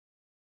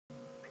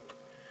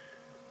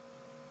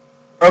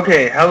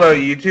Okay, hello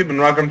YouTube, and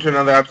welcome to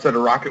another episode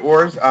of Rocket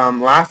Wars.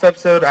 Last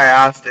episode, I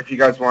asked if you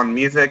guys wanted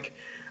music.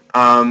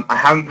 I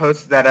haven't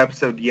posted that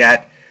episode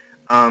yet,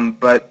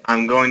 but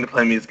I'm going to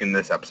play music in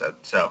this episode.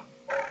 So,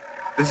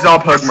 this is all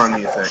Pokemon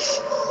music.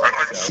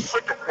 So,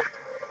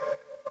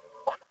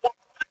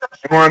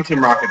 and we're on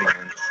Team Rocket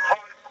again.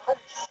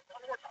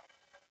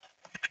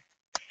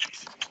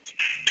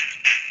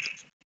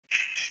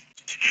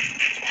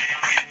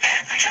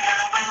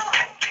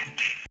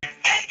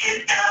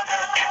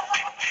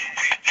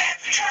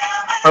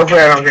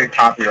 Hopefully I don't get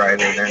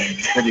copyrighted and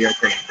video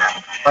taken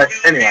down. But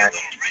anyway,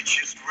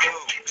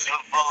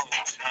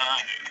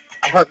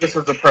 I thought this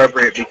was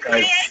appropriate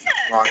because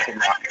we're on Team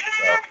Rocket,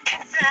 so.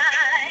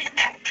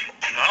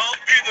 I'll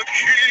be the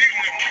king.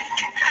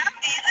 I'll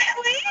be the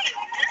queen.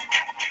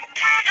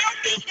 I'll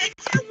be the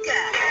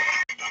joker.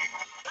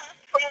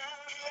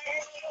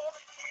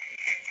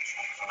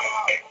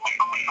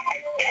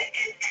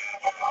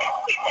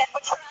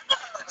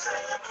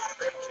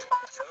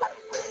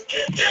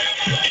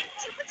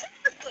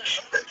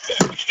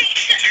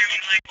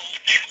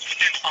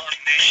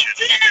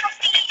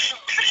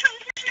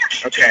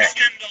 Okay.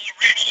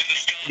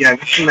 Yeah,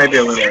 this one may be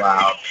a little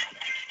loud.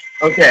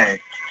 Okay.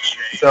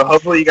 So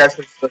hopefully you guys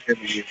can still hear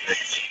the music.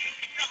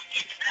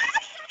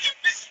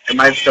 It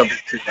might still be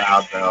too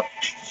loud though.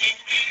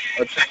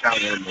 Let's check out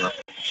a little more.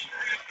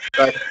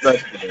 That's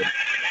good.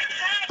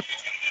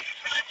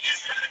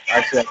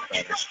 Actually, that's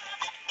better.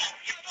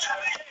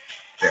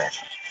 Yeah.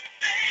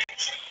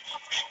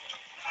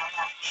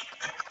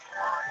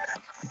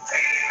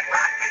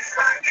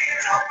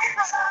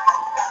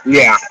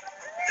 Yeah.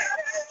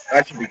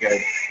 That should be good.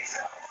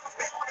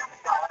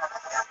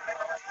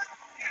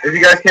 If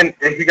you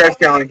guys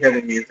can only hear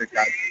the music,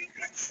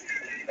 that's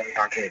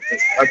not good.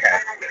 Okay.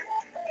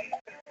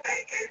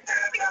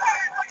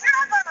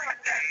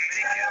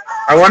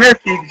 I wonder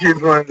if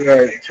Pikachu's one of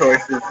the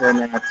choices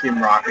in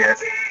Team Rocket.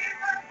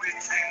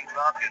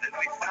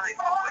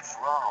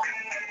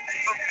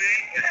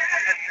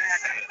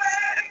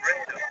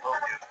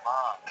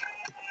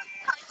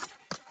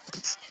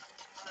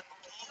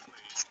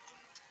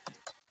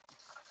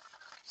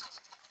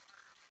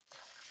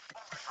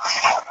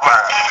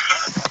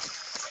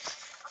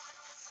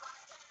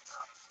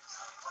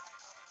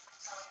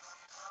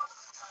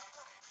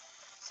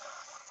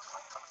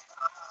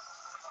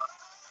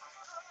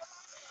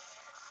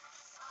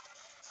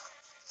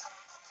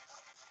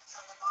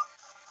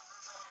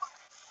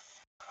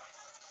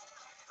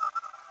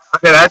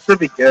 Okay, that should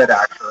be good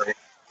actually.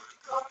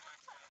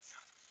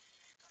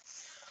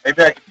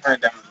 Maybe I can turn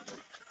it down a little.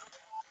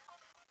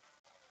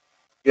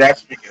 Yeah, that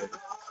should be good.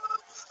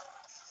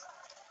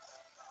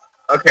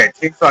 Okay,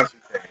 team selection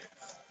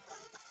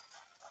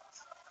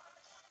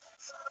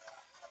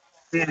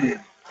phase.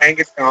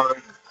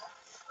 Kangaskhan,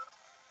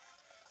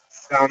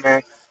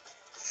 Stomach,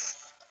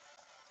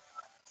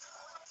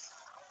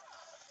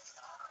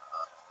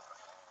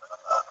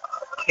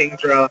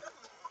 Kingdra.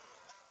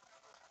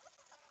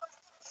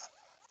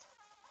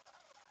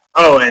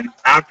 Oh, and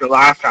after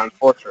last round,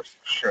 Fortress,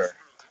 sure.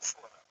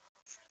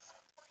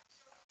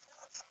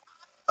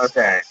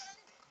 Okay.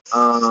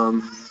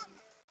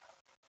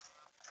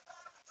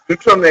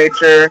 Neutral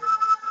nature.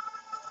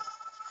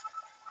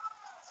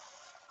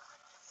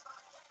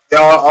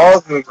 Yeah,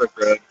 all his moves are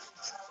good.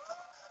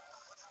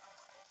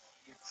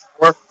 He's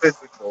more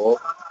physical,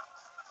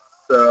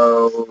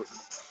 so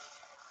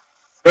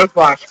no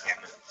flash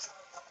cannon. Is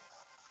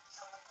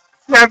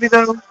he heavy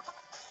though?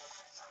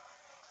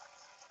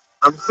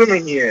 I'm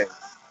assuming he is.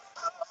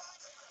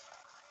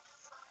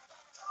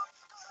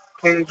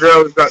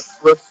 Kingdra, we've got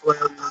Swift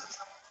Swim.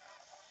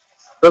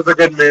 Those are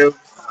good moves.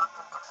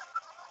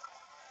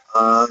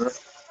 I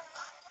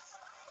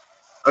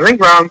think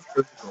Brown's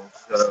physical,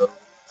 so.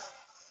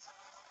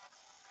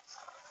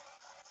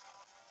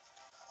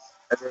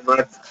 And then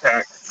let's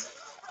check.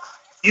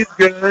 He's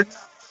good.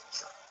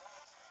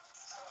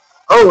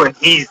 Oh, and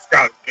he's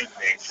got good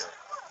nature.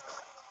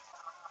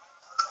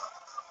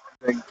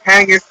 And then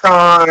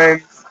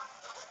Kangaskhan.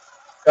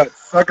 Got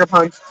Sucker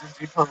Punch,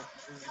 Digipunch.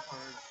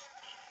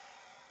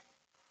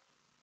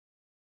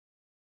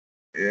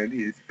 And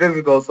he's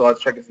physical, so let's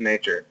check his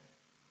nature.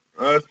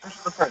 Special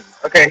defense.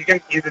 Okay, he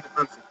can use a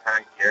defensive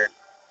tank here.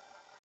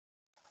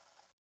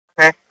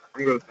 Okay,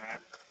 I'm good with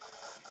that.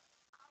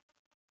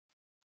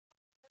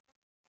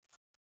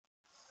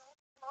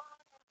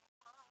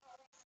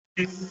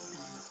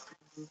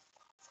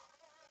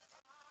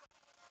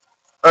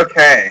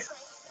 Okay.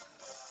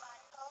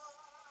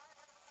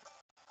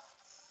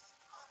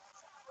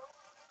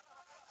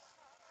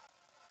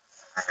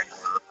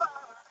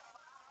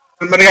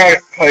 Somebody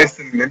got placed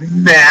in the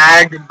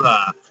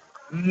magma.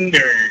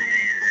 Nerd.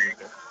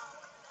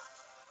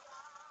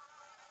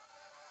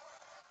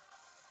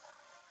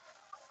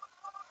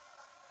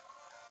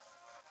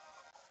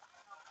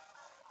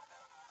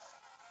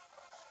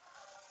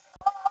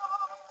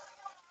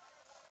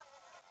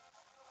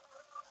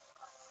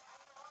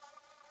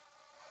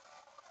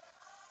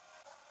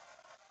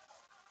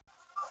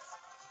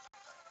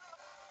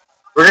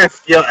 We're gonna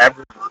steal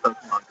everyone's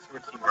Pokemon because we're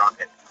Team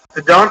Rocket.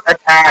 So don't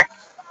attack.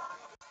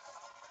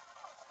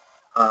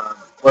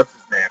 What's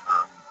his name?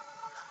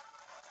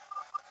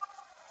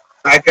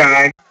 That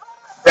guy,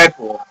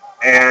 Deadpool,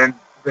 and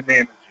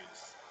banana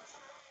juice.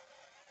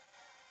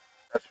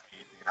 That's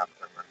pretty easy enough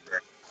to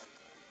remember.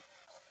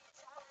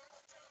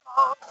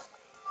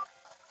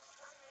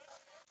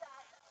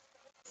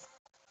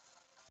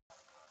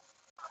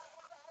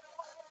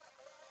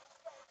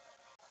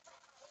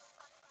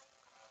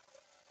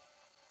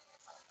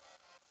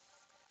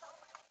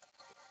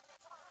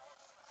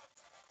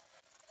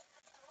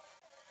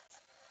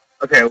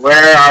 Okay,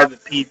 where are the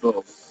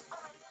people?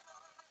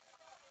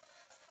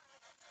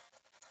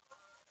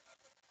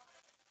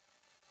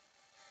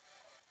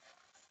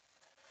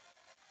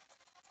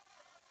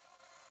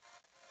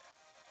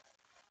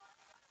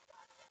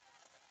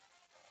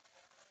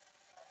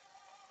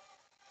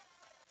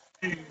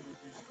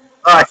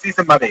 Oh, I see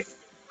somebody.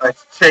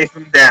 Let's chase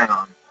them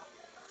down.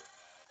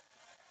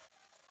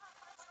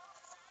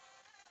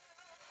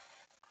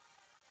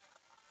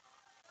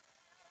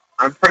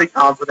 I'm pretty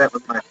confident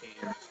with my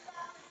team.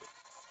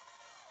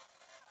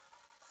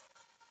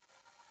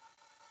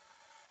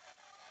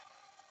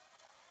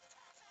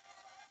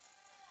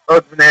 Oh,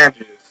 it's banana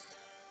juice.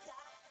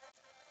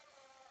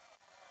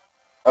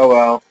 Oh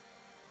well.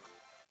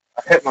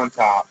 I hit one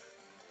top.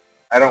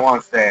 I don't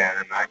want to stay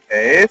in that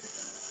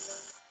case.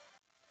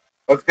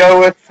 Let's go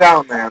with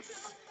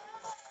Salamence.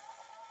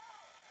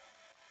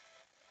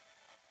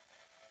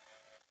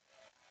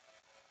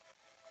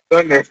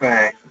 Thunder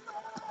Fang.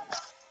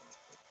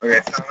 Okay,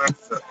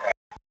 Salamence. Okay.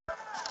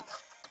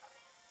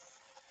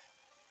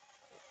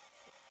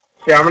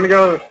 Okay, I'm gonna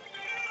go.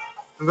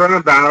 Since we're in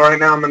a battle right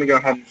now, I'm gonna go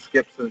ahead and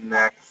skip to the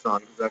next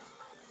song. That's,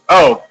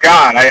 oh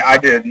God, I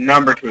did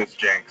number 2 is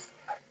Jinx.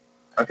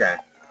 Okay.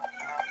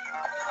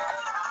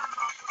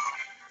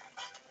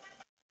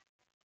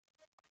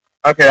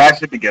 Okay, that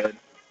should be good.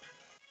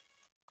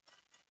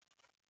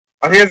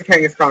 Oh, here's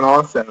Kangaskhan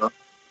also.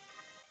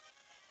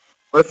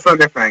 Let's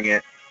Thunder Fang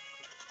it.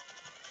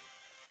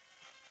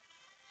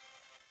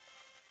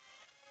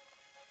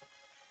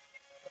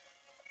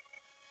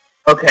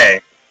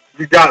 Okay,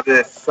 you got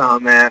this,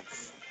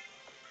 Salamence.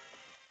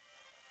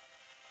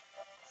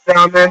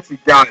 Salamence, you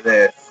got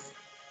this.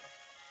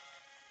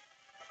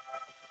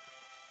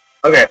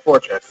 Okay,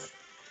 Fortress.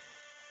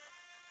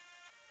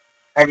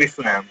 Heavy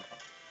Slam.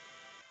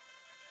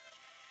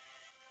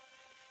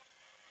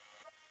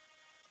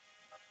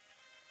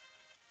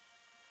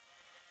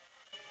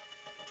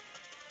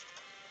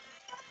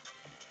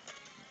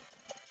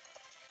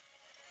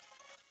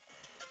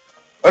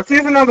 Let's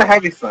use another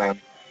Heavy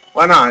Slam.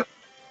 Why not?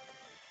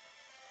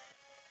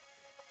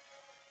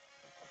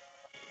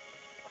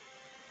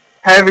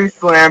 Heavy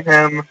Slam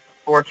him,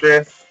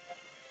 Fortress.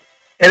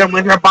 Hit him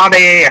with your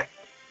body.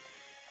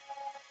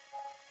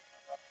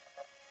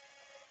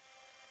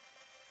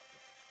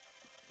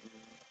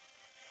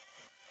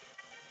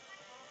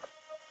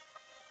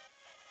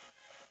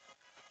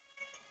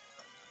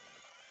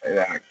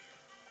 Yeah.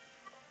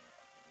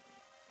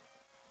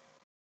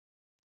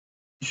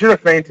 You should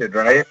have fainted,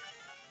 right?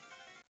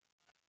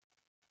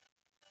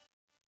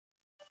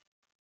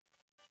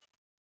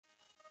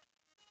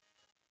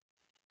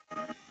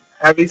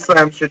 Heavy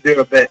Slam should do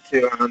a bit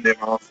too on him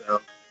also.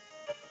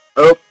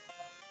 Oh,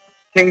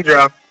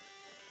 Kingdra.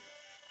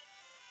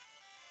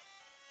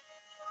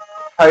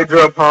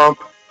 Hydro Pump.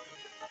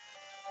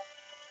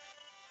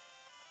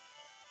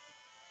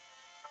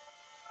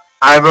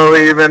 I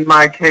believe in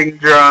my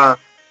Kingdra.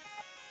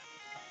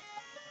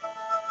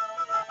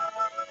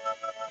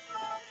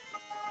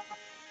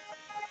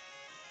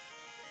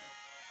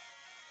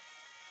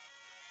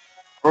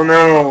 Oh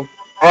no.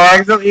 Oh, I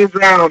accidentally used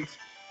rounds.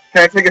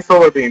 Can I take a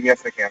solar beam?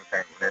 Yes, I can,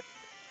 apparently.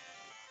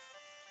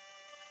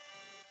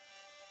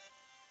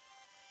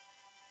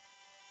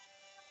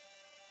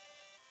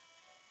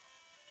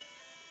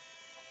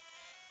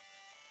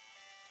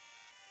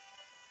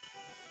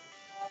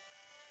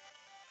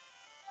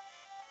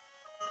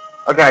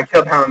 Okay, I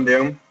killed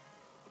Houndoom.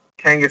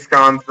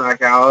 Kangaskhan's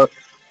back out.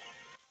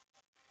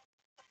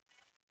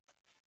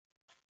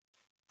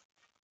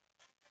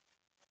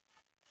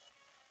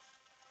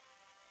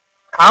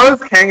 How is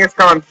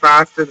Kangaskhan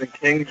faster than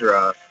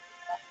Kingdra?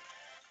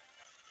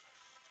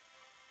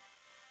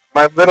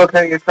 My little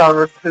Kangaskhan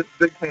versus his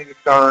big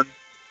Kangaskhan.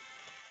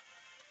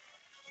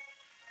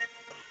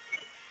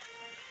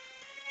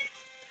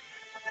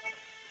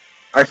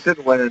 I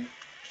should win.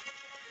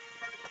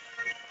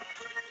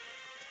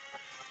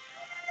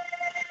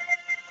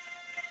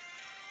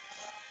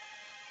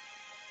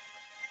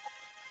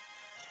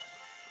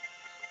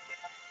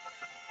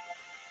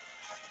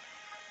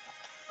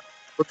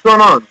 What's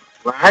going on?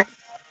 Lag?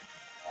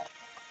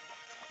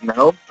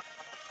 No.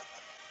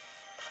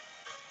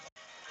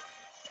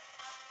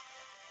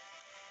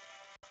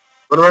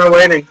 What am I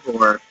waiting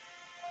for?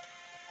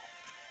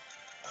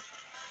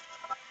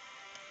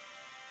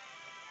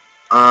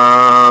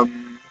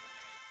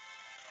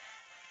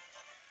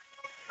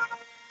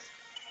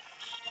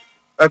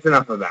 That's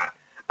enough of that.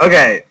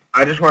 Okay,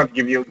 I just want to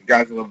give you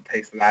guys a little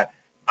taste of that.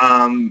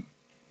 I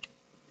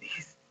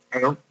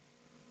don't.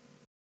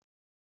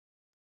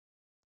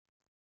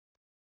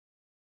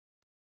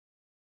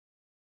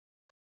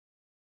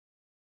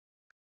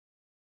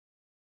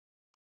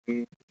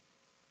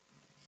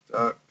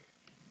 Stuck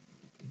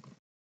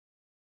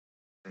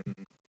in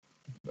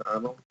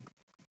battle.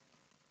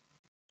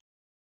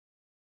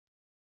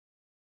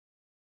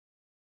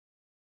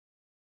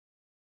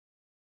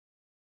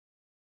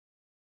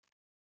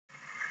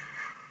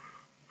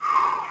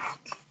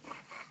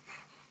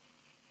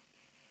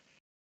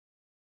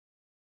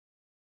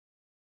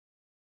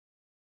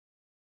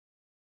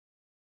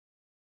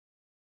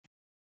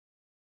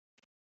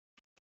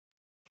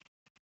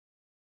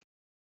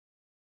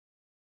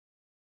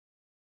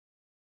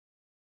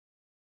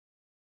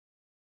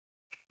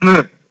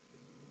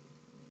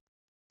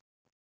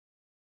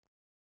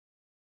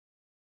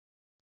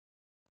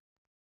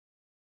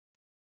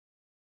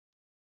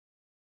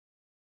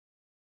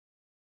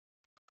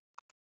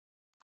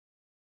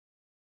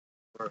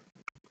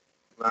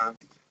 Last.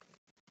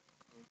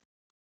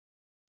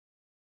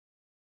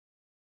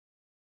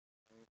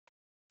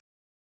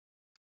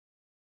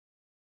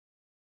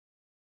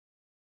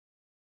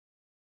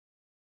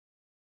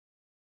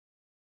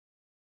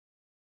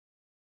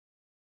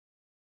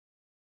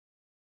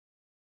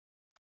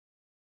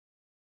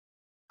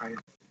 I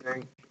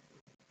think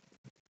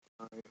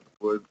I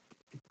would.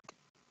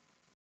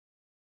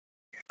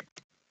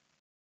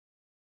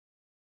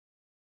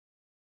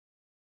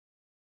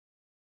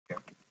 Yeah.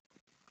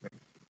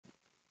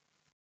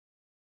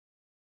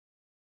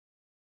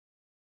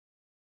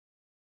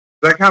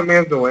 Does that count me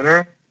as the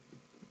winner?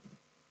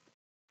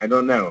 I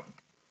don't know.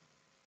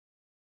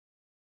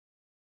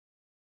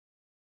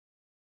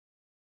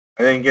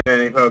 I didn't get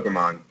any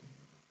Pokemon.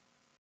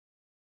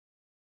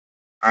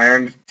 I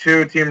earned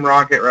 2 Team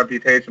Rocket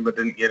reputation, but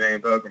didn't get any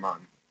Pokemon.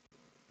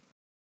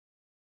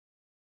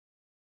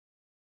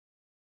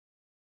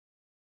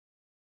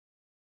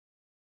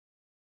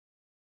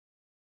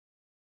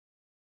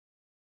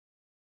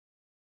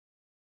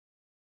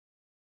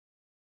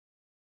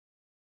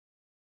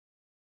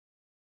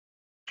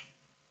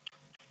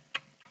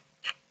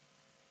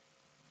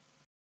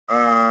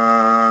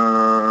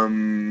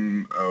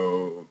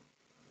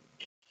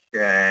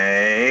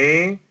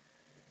 Okay.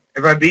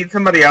 If I beat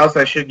somebody else,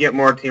 I should get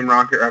more Team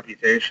Rocket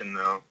reputation,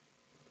 though.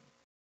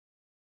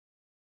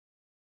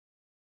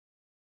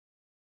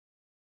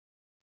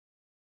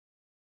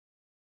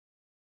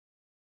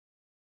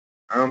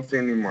 I don't see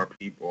any more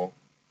people.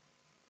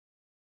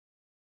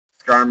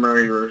 Sky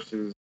Murray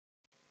versus.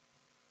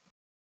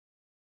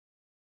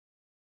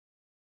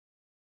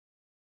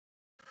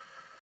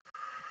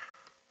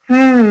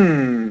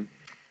 Hmm.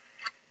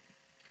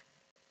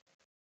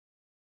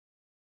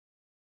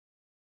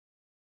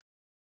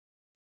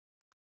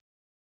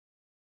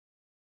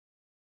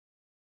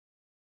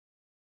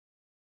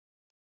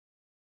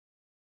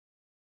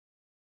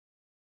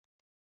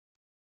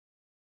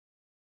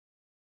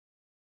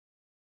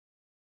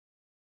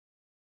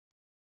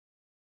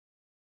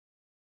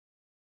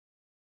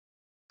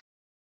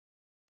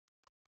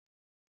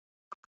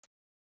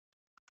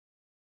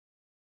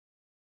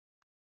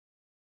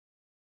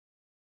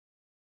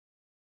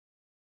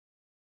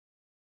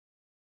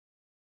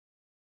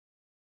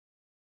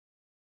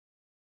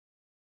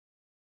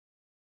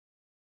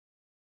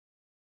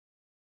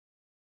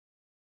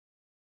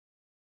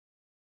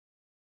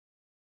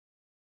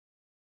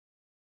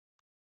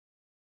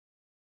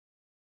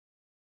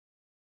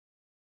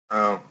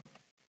 Oh.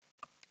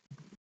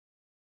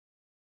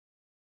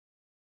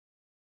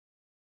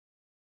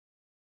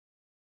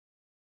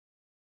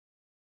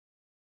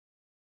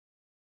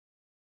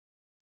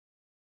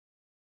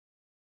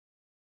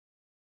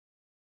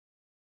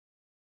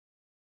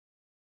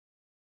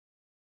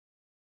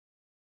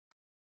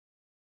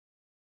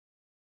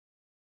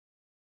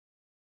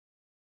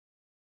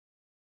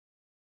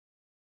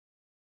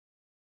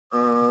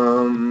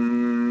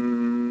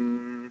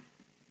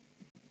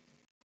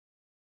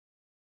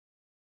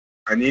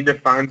 I need to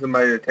find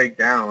somebody to take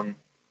down.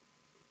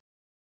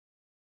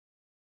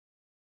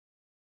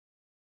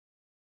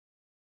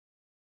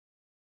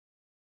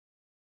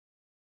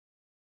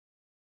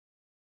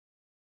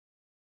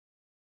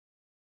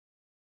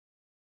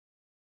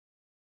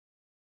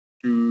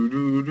 Do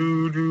do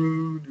do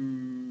do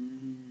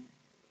do.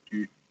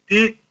 Do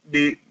do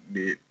do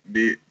do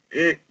do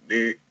do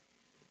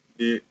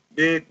do. Did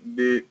did did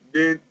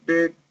did did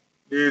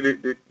did did did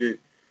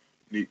did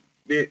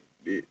did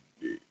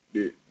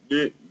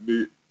did did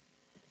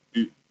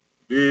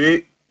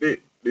did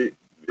did did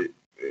did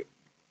did.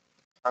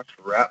 That's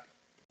rap.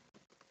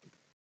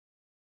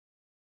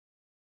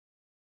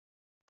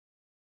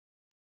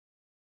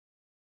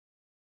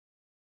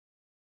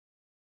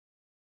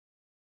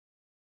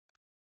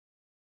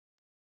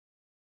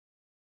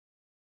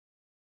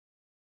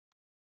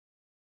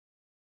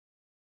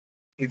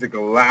 He's a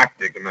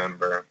galactic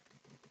member.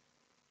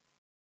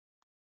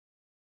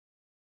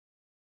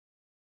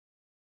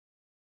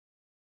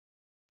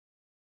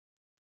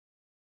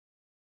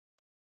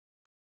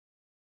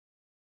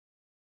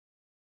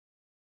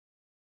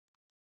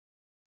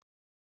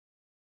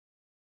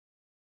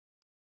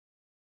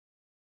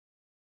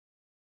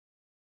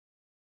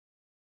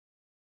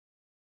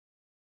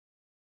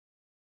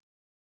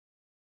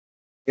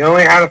 He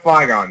only had a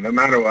flag on, no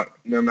matter what.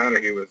 No matter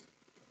he was.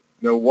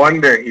 No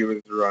wonder he was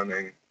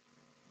running.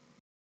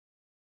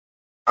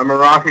 I'm a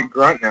rocket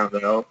grunt now,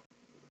 though.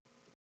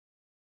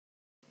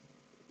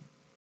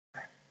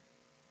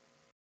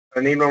 I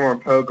need one more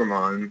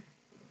Pokemon.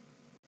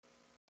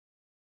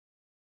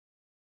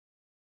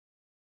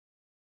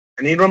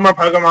 I need one more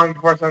Pokemon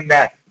before sudden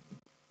death.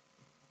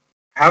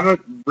 I have a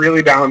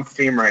really balanced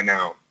team right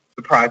now,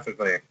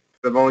 surprisingly.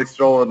 I've only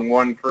stolen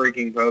one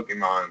freaking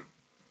Pokemon.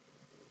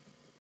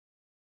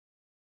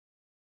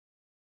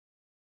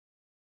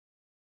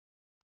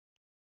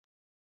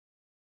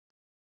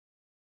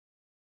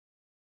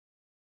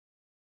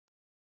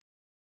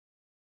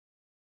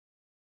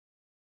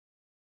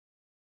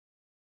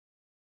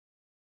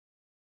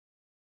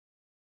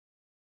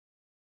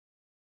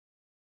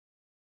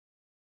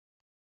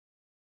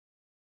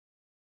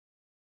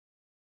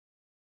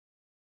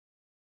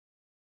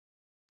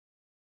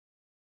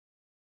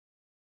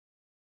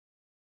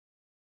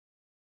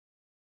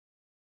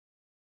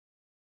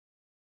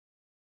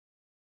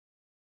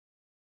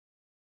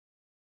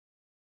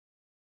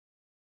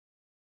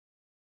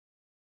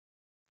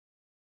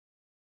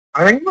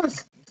 I think I'm going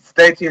to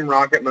stay Team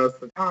Rocket most of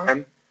the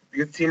time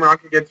because Team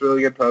Rocket gets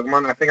really good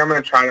Pokemon. I think I'm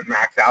going to try to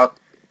max out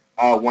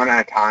one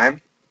at a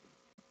time.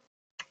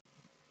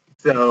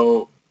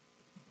 So,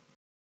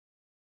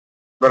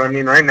 but I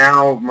mean, right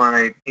now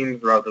my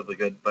team's relatively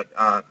good. But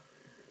so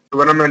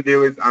what I'm going to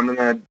do is I'm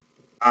going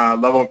to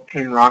level up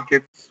Team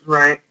Rocket's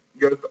rank,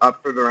 go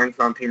up through the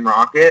ranks on Team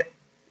Rocket,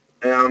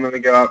 and I'm going to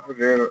go up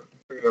through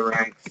the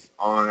ranks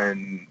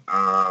on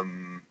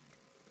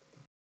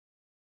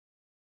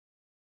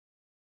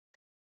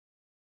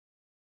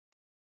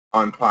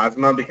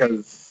Plasma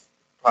because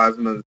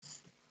Plasma's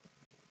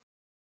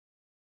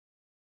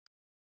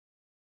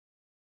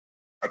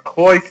a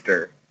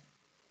Cloyster.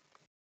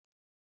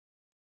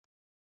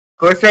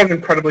 Cloyster has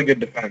incredibly good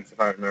defense, if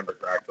I remember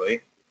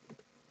correctly.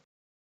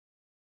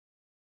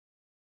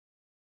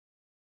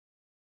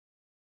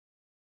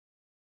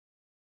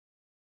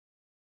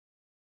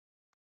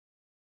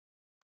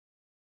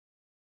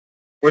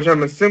 Which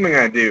I'm assuming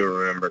I do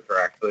remember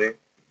correctly.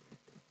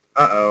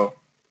 Uh-oh.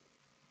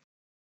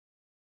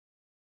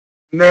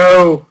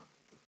 No!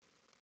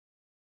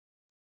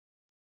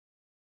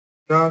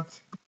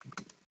 Not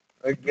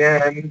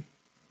again.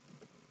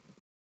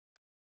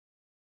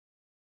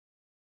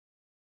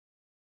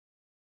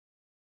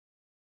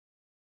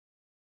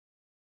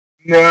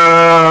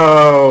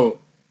 No!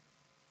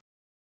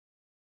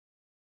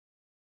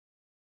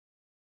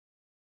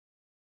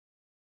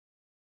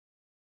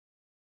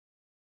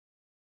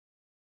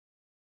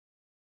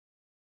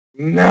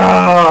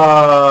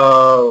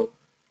 No!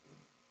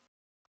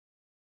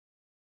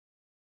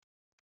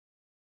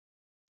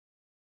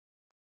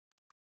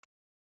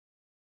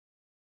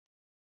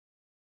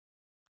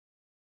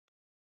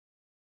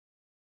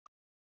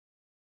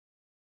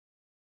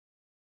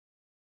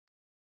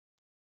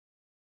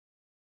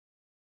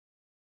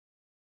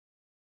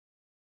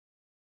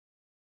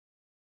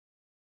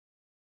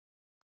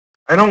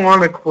 I don't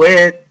want to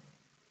quit.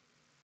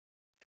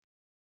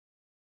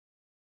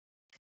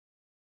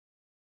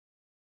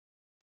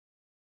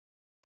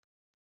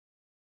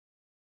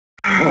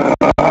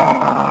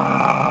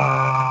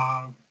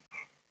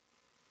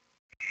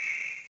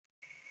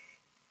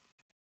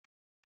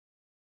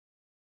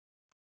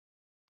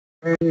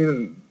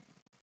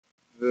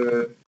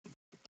 The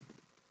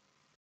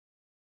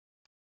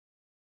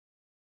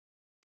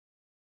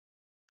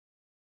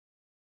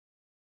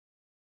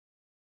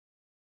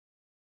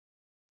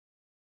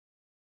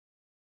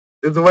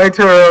It's way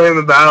too early in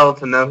the battle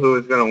to know who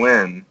is going to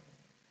win.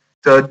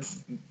 So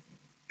it's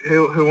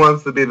who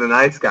wants to be the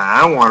nice guy?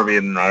 I don't want to be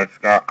the nice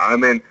guy. I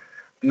mean,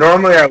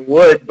 normally I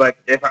would, but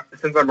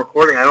since I'm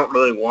recording, I don't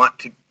really want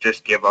to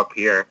just give up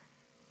here.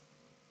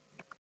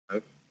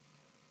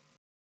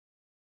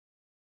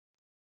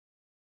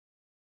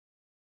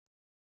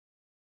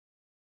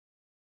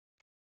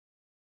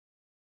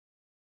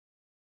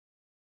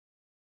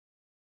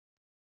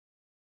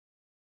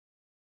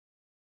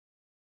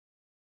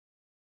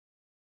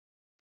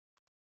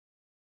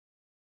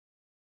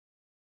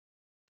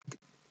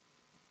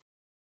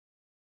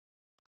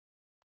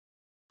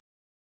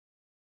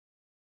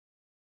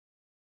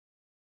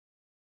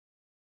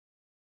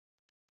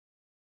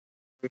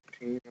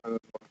 15 out of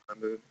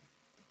 100.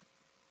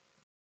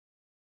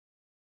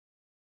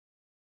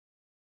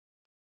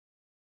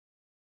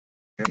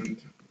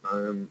 And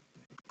I'm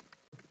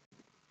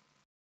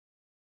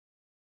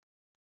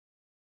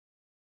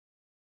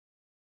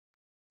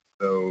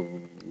so.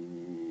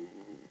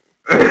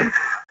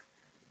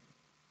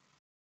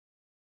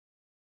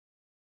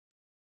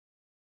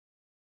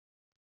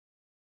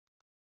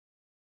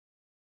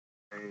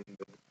 And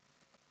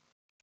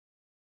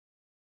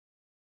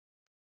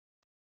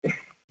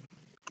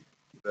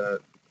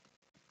that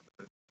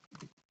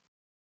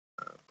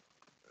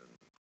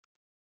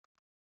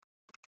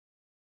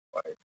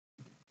like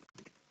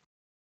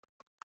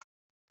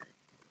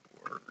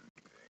word.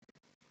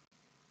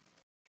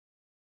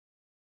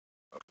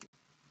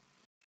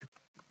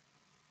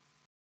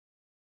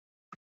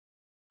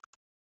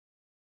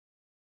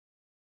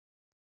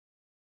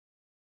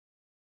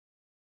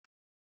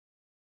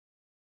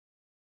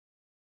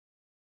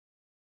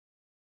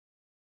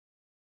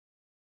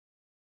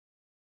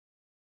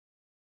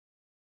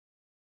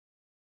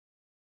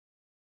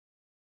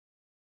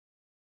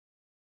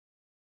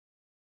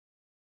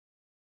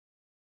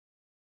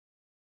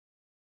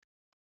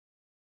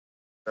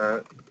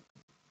 Uh,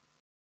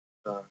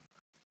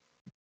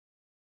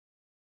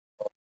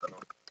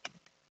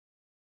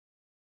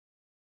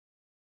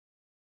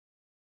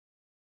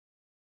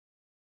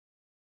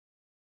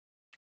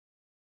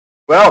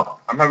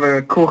 well, I'm having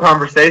a cool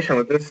conversation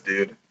with this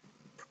dude.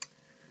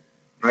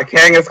 My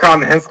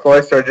Kangaskhan and his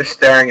cloister are just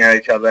staring at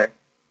each other.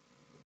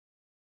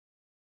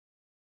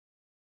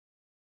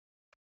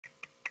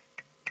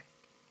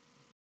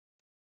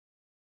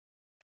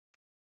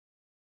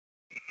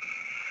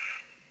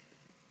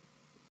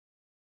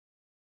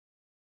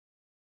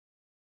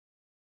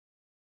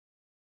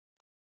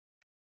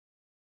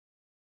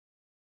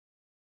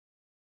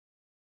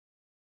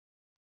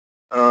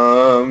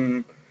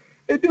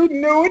 I don't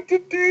know what to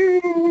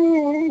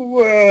do.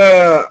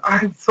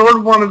 I sort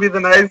of want to be the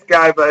nice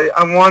guy, but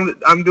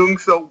I'm doing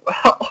so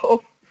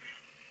well.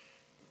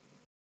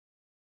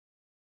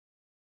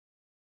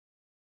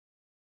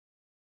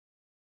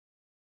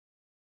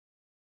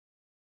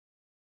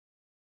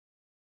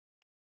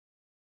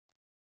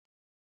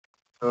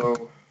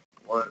 So,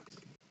 what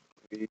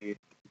we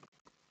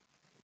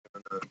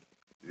gonna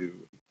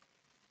do?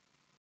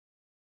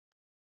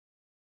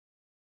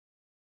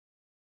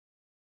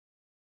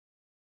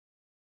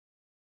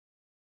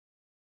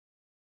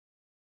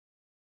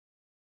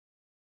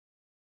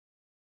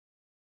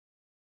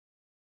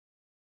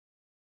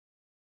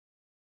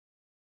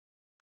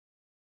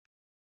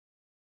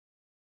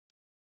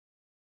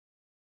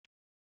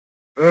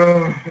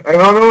 I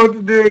don't know what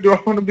to do. Do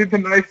I want to be the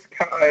nice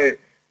guy?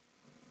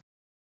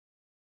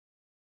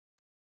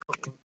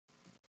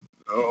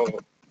 No.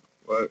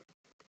 What?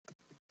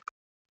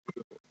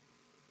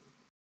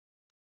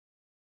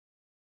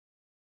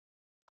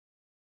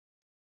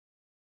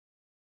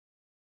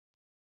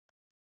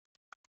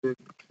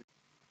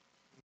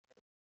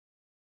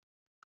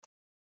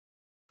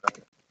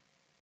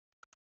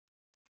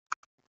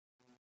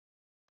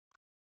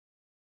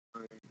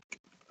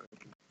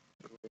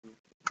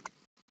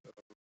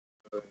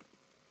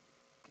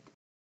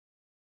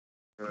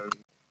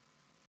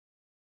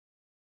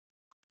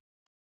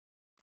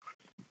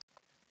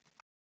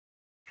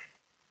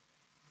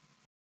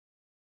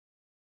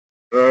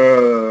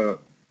 Uh,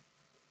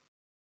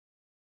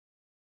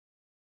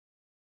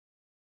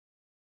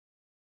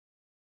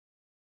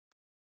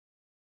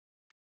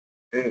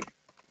 it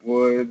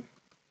would.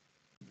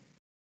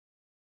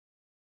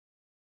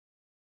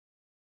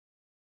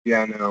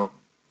 Yeah, no.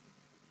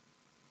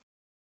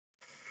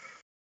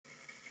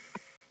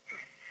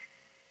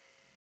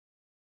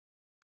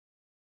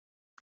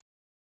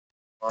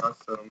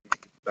 Awesome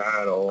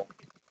battle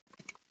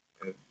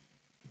if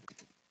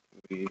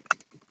we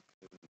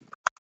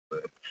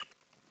switch.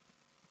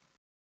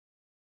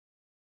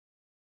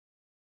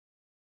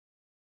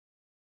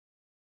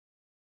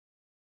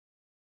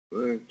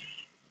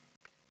 Switch.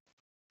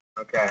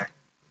 Okay.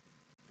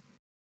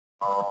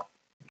 Oh.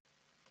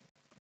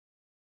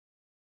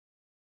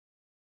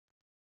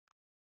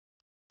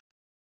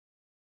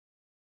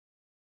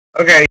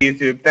 Okay,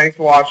 YouTube. Thanks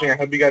for watching. I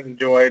hope you guys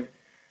enjoyed.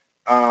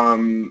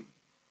 Um,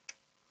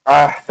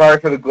 sorry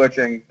for the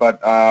glitching,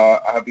 but I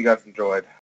hope you guys enjoyed.